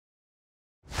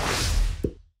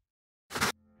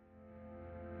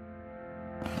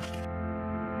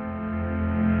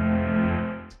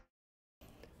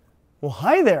Well,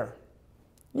 hi there.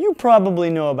 You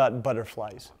probably know about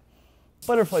butterflies.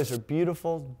 Butterflies are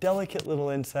beautiful, delicate little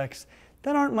insects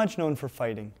that aren't much known for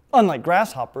fighting. Unlike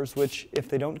grasshoppers, which, if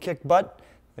they don't kick butt,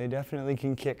 they definitely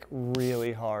can kick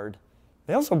really hard.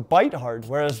 They also bite hard,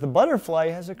 whereas the butterfly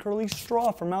has a curly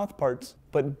straw for mouth parts.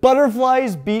 But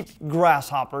butterflies beat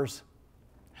grasshoppers.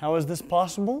 How is this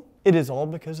possible? It is all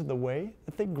because of the way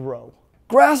that they grow.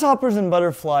 Grasshoppers and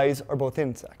butterflies are both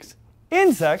insects.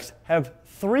 Insects have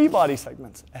 3 body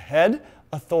segments: a head,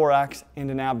 a thorax, and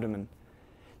an abdomen.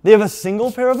 They have a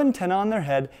single pair of antennae on their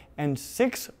head and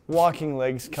 6 walking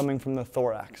legs coming from the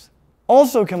thorax.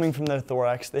 Also coming from their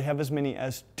thorax, they have as many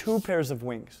as 2 pairs of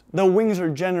wings, though wings are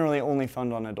generally only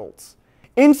found on adults.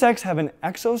 Insects have an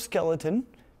exoskeleton,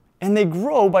 and they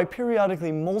grow by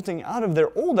periodically molting out of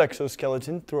their old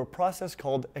exoskeleton through a process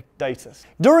called ecdysis.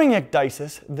 During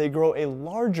ecdysis, they grow a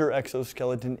larger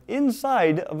exoskeleton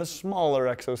inside of a smaller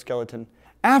exoskeleton.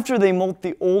 After they molt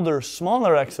the older,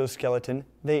 smaller exoskeleton,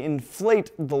 they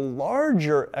inflate the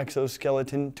larger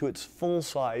exoskeleton to its full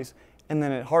size, and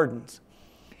then it hardens.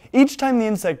 Each time the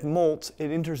insect molts, it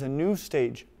enters a new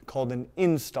stage called an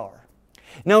instar.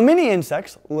 Now, many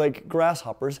insects, like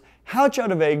grasshoppers, hatch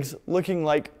out of eggs looking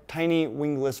like tiny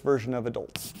wingless versions of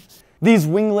adults. These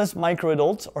wingless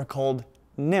microadults are called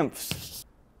nymphs.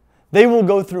 They will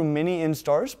go through many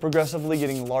instars, progressively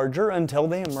getting larger until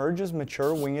they emerge as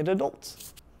mature winged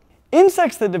adults.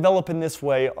 Insects that develop in this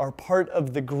way are part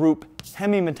of the group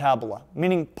hemimetabola,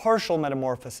 meaning partial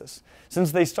metamorphosis,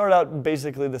 since they start out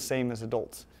basically the same as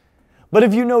adults. But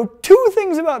if you know 2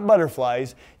 things about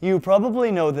butterflies, you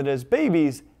probably know that as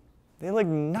babies, they look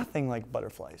nothing like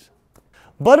butterflies.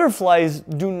 Butterflies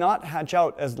do not hatch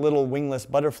out as little wingless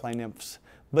butterfly nymphs,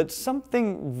 but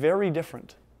something very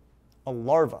different: a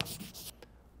larva.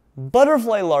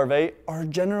 Butterfly larvae are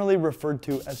generally referred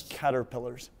to as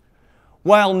caterpillars.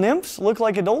 While nymphs look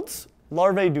like adults,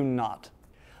 larvae do not.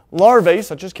 Larvae,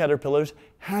 such as caterpillars,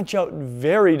 hatch out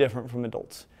very different from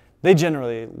adults. They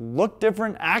generally look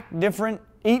different, act different,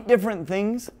 eat different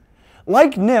things.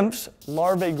 Like nymphs,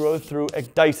 larvae grow through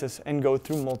ecdysis and go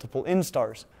through multiple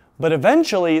instars. But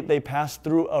eventually, they pass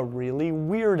through a really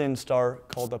weird instar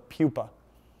called a pupa.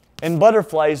 In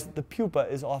butterflies, the pupa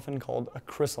is often called a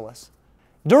chrysalis.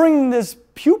 During this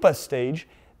pupa stage,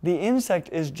 the insect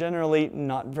is generally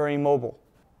not very mobile.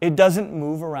 It doesn't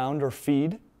move around or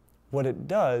feed. What it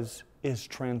does is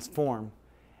transform.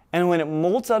 And when it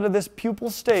molts out of this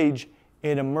pupal stage,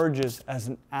 it emerges as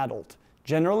an adult,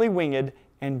 generally winged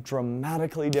and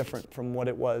dramatically different from what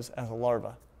it was as a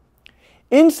larva.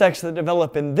 Insects that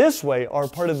develop in this way are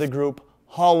part of the group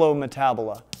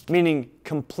Holometabola, meaning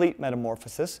complete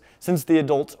metamorphosis, since the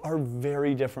adults are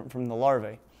very different from the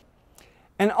larvae.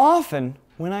 And often,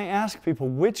 when I ask people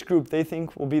which group they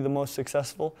think will be the most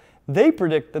successful, they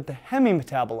predict that the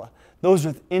hemimetabola, those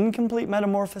with incomplete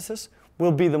metamorphosis,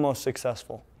 will be the most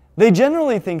successful. They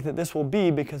generally think that this will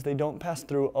be because they don't pass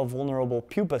through a vulnerable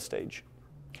pupa stage.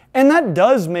 And that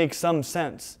does make some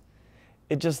sense.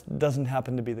 It just doesn't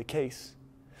happen to be the case.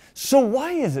 So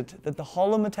why is it that the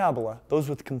holometabola, those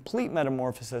with complete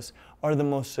metamorphosis, are the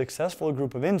most successful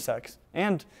group of insects,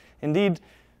 and indeed,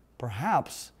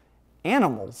 perhaps,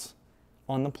 animals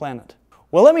on the planet?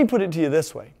 Well, let me put it to you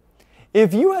this way.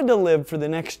 If you had to live for the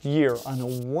next year on a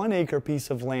 1-acre piece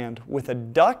of land with a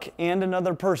duck and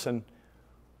another person,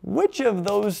 which of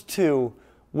those 2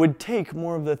 would take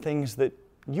more of the things that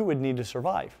you would need to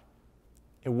survive?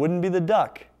 It wouldn't be the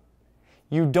duck.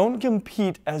 You don't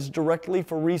compete as directly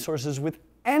for resources with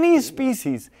any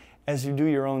species as you do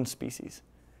your own species.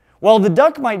 While the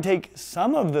duck might take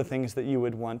some of the things that you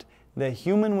would want, the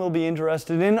human will be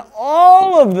interested in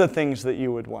all of the things that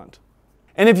you would want.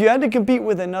 And if you had to compete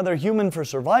with another human for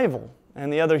survival,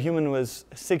 and the other human was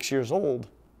 6 years old,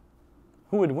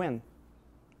 who would win?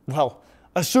 Well,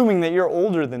 assuming that you're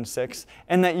older than 6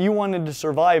 and that you wanted to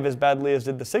survive as badly as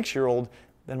did the 6-year-old,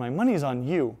 then my money's on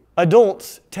you.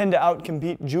 Adults tend to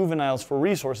outcompete juveniles for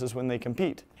resources when they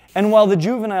compete. And while the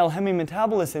juvenile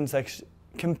hemimetabolous insects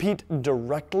compete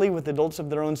directly with adults of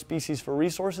their own species for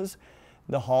resources,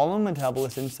 the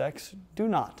holometabolous insects do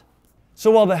not.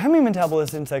 So while the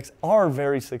hemimetabolous insects are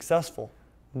very successful,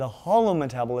 the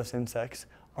holometabolous insects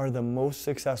are the most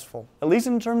successful, at least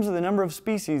in terms of the number of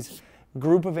species,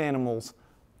 group of animals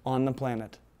on the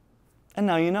planet. And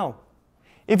now you know.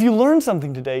 If you learned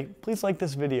something today, please like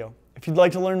this video. If you'd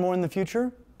like to learn more in the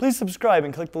future, please subscribe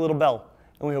and click the little bell.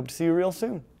 And we hope to see you real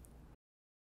soon.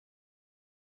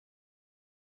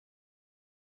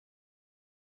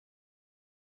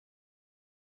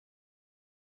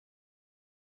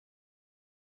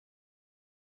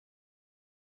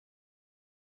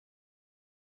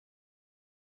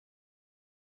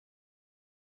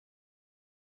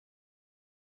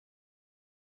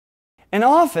 And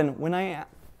often when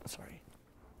sorry,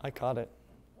 I caught it.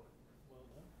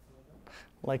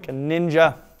 Like a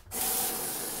ninja.